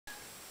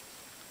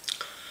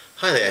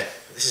Hi there,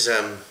 this is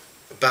a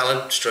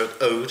ballad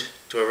stroke ode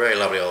to a very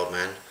lovely old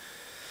man,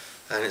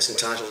 and it's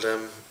entitled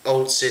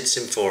Old Syd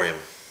Symphorium.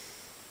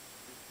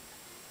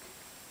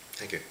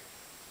 Thank you.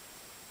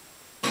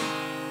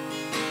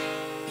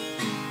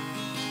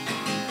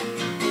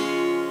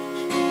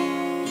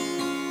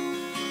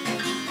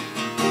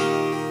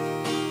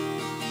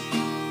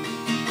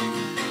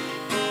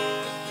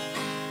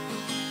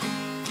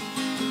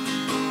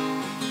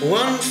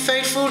 One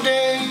fateful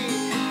day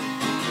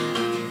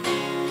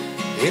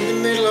in the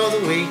middle of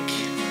the week,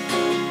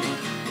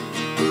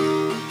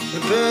 the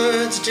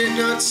birds did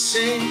not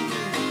sing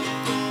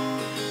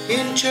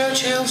in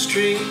Churchill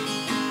Street,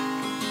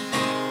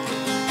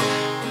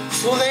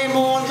 for they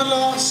mourned the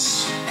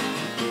loss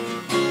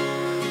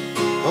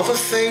of a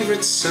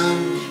favourite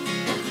son,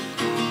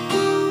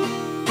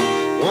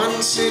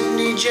 one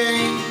Sydney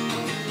James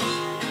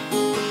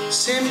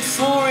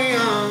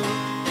Symphorium.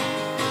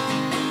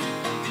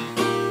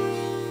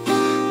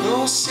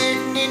 Oh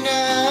Sydney,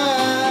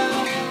 now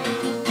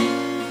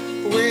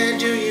where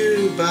do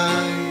you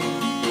bide?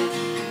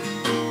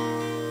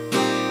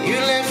 You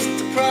left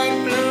the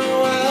bright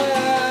blue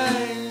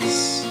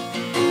eyes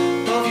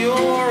of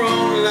your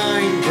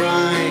online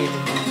bride.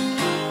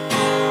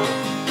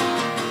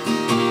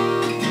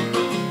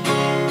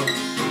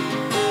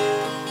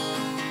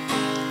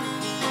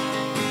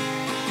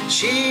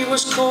 She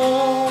was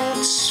called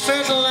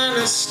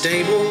Svetlana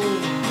Stable,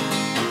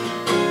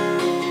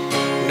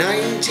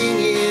 19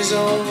 years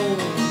old,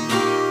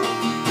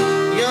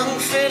 young,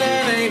 fit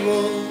and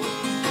able,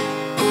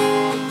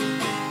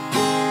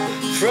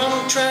 from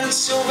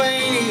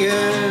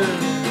Transylvania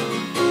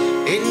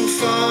in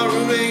far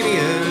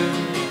Romania,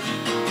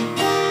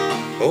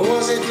 or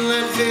was it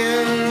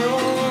Latvia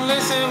or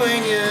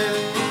Lithuania?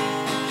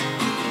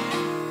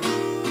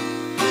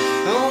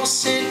 Oh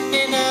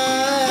Sydney,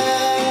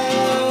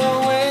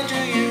 now where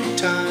do you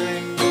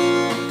time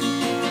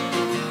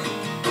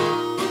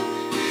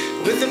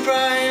with the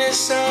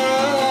brightest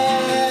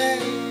eye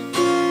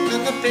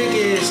and the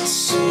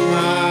biggest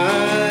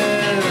smile?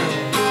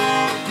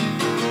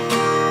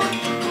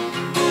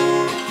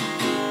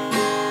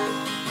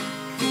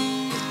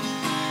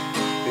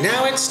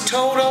 Now it's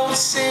told old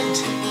Syd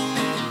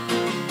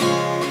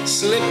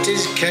slipped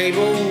his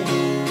cable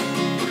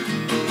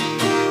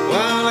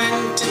while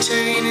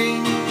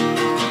entertaining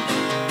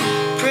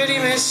pretty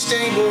Miss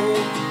Stable.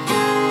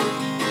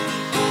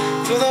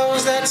 For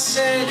those that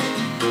said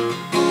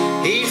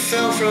he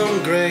fell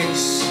from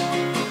grace,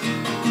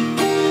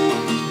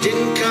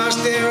 didn't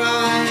cast their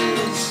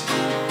eyes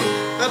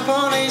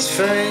upon his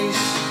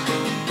face.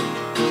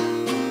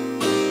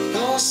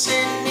 Oh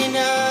Sydney,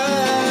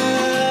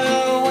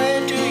 now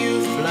where do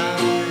you fly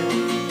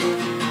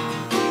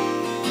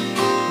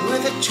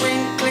with a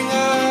twinkling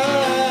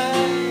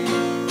eye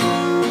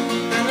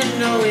and a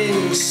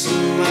knowing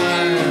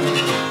smile?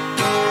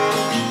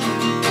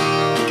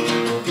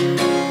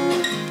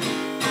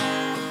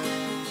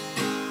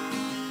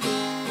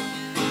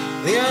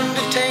 The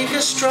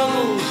undertaker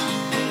struggled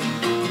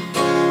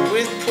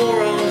with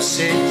poor old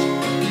Syd.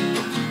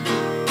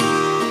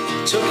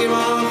 Took him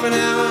half an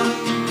hour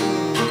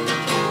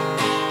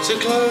to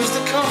close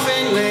the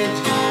coffin lid.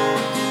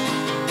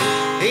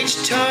 Each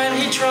time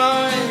he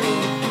tried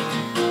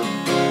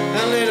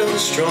a little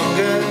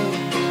stronger,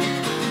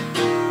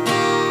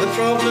 the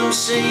problem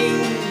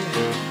seemed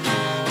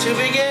to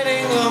be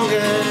getting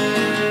longer.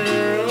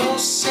 Oh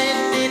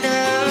Sydney,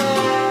 now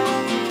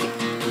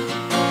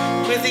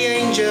with the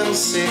angel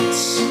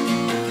sits,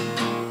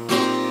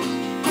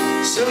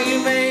 so you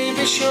may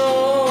be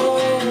sure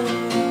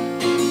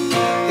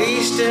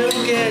he still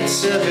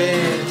gets a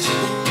bit.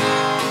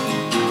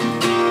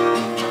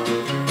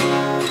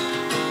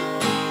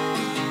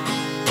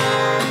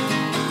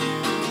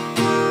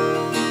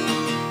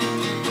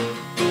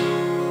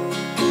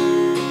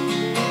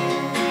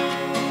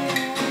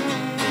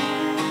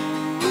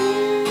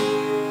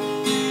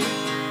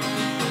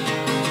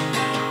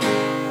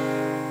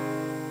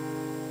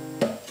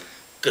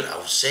 Good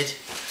old Syd.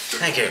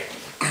 Thank you.